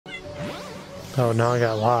Oh, now I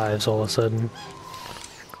got lives all of a sudden.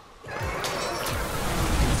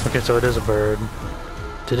 Okay, so it is a bird.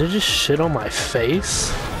 Did it just shit on my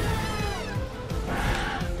face?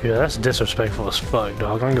 Yeah, that's disrespectful as fuck,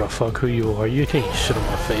 dog. I don't give a fuck who you are. You can't shit on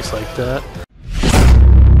my face like that.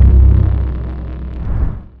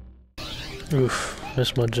 Oof,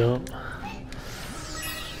 missed my jump.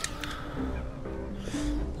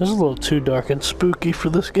 This is a little too dark and spooky for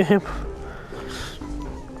this game.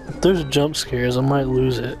 If there's jump scares, I might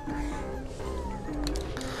lose it.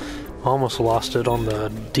 I almost lost it on the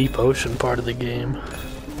deep ocean part of the game.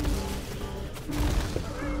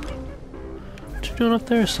 What you doing up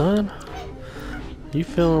there, son? You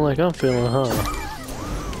feeling like I'm feeling, huh?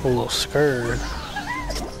 A little scared.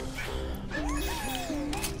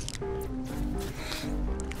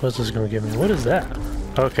 What's this gonna give me? What is that?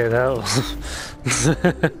 Okay, that was...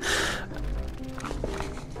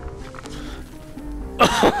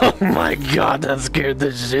 Oh my god, that scared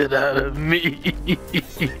the shit out of me.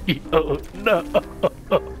 Oh no.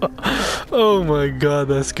 Oh my god,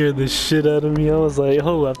 that scared the shit out of me. I was like,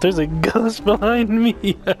 hold up, there's a ghost behind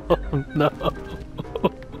me. Oh no.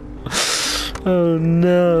 Oh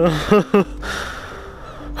no.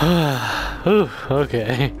 Ooh,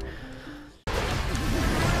 okay.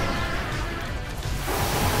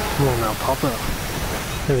 Come on now, pop up.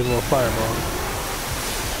 Maybe a little fireball.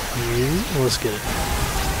 Let's get it.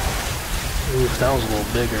 Oof, that was a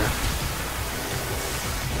little bigger.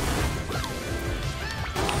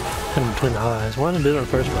 Hit him between the eyes. Why didn't I do it in the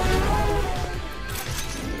first place?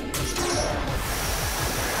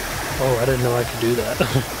 Oh, I didn't know I could do that.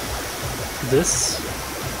 This...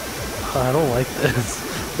 I don't like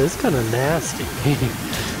this. This is kind of nasty.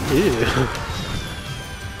 Ew.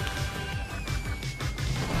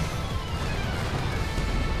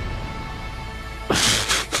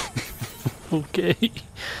 Okay.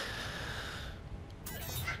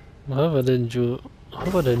 How if I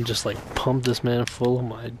didn't just like pump this man full of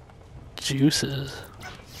my juices?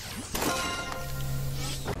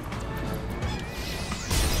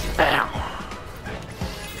 Ow.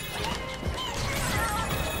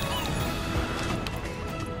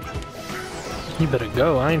 You better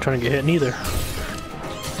go. I ain't trying to get hit neither.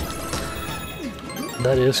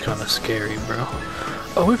 That is kind of scary, bro.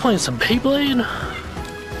 Oh, we playing some Beyblade?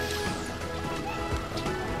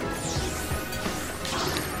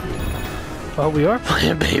 Oh, we are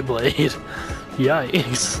playing Beyblade.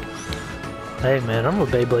 Yikes. Hey man, I'm a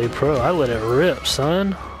Beyblade pro. I let it rip,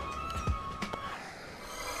 son.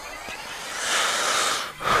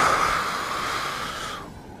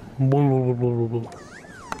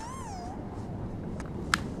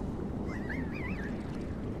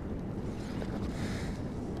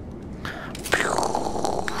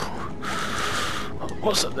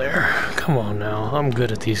 What's up there? Come on now. I'm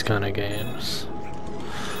good at these kind of games.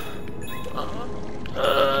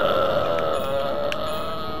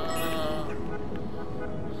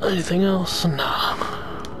 Anything else? Nah.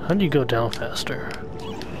 How do you go down faster?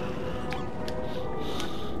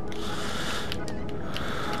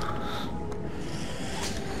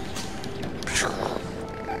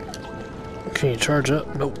 Can you charge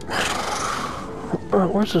up? Nope.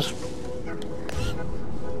 Where's this?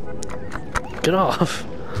 Get off.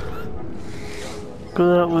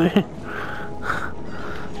 Go that way.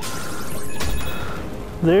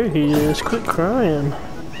 There he is. Quit crying.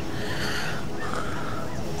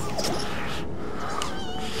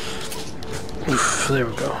 Oof, there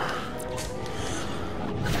we go.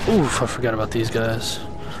 Oof, I forgot about these guys.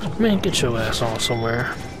 Man, get your ass on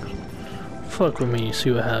somewhere. Fuck with me,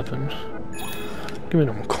 see what happens. Give me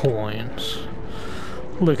them coins.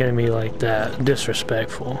 Looking at me like that.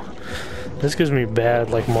 Disrespectful. This gives me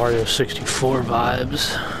bad, like, Mario 64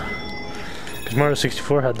 vibes. Because Mario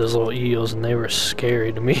 64 had those little eels and they were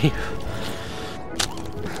scary to me.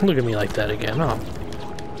 Look at me like that again. Oh,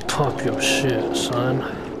 pop your shit, son.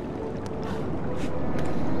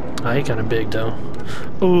 Oh, he kind of big though.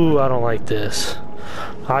 Ooh, I don't like this.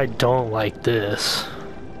 I don't like this.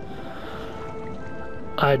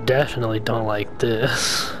 I definitely don't like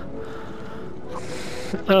this.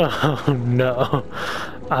 Oh no.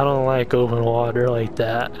 I don't like open water like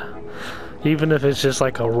that. Even if it's just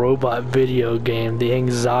like a robot video game, the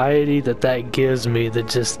anxiety that gives me,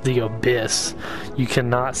 the abyss. You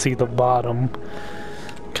cannot see the bottom.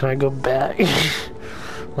 Can I go back?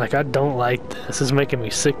 Like, I don't like this. This is making me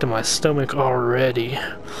sick to my stomach already.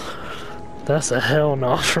 That's a hell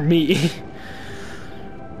no for me.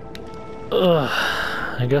 Ugh.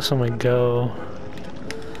 I guess I'm gonna go.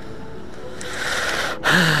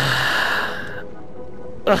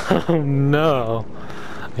 Oh no.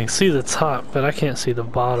 I can see the top, but I can't see the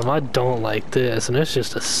bottom. I don't like this, and it's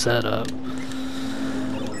just a setup.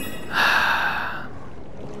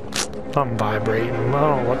 I'm vibrating. I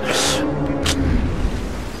don't like.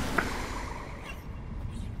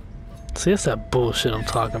 See, it's that bullshit I'm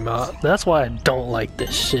talking about. That's why I don't like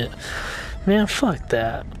this shit. Man, fuck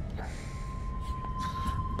that.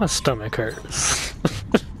 My stomach hurts.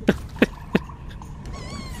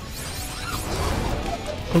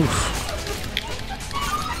 Oof.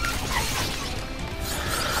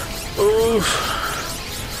 Oof.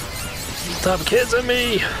 Stop kissing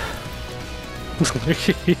me.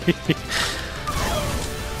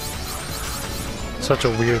 Such a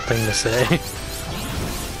weird thing to say.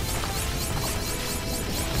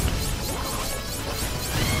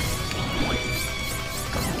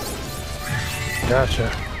 Gotcha.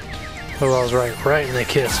 Oh, I was right in the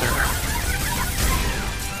kisser.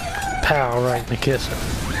 Pow, right in the kisser.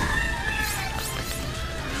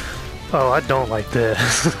 Oh, I don't like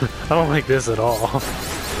this. I don't like this at all.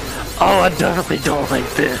 Oh, I definitely don't like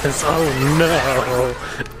this. Oh no.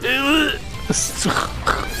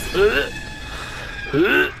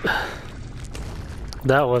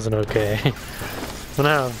 That wasn't okay. I'm gonna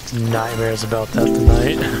have nightmares about that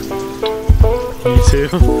tonight. You too?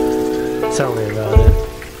 Tell me about it.